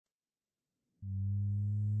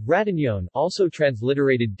Ratagnon, also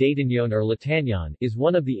transliterated Datagnon or Latagnon, is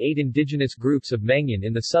one of the 8 indigenous groups of Mangyan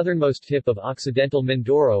in the southernmost tip of Occidental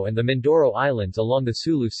Mindoro and the Mindoro Islands along the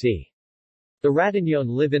Sulu Sea. The Ratagnon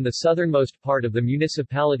live in the southernmost part of the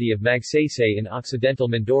municipality of Magsaysay in Occidental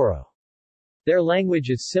Mindoro. Their language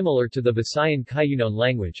is similar to the Visayan Cayunon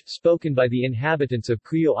language, spoken by the inhabitants of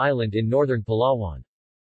Cuyo Island in northern Palawan.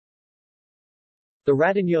 The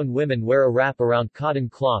Ratagnon women wear a wrap around cotton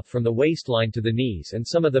cloth from the waistline to the knees, and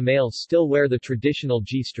some of the males still wear the traditional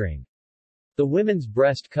G-string. The women's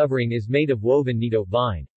breast covering is made of woven nito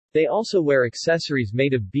vine. They also wear accessories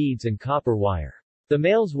made of beads and copper wire. The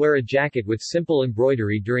males wear a jacket with simple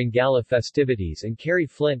embroidery during gala festivities and carry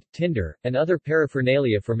flint, tinder, and other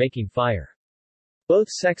paraphernalia for making fire. Both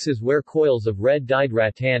sexes wear coils of red-dyed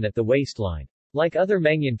rattan at the waistline. Like other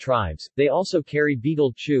Mangyan tribes, they also carry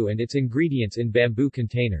betel chew and its ingredients in bamboo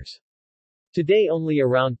containers. Today only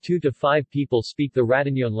around 2 to 5 people speak the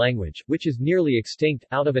Ratagnon language, which is nearly extinct,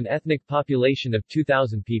 out of an ethnic population of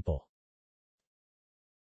 2,000 people.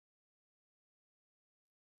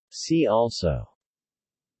 See also: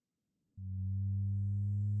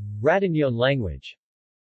 Ratagnon language.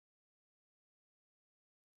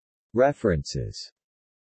 References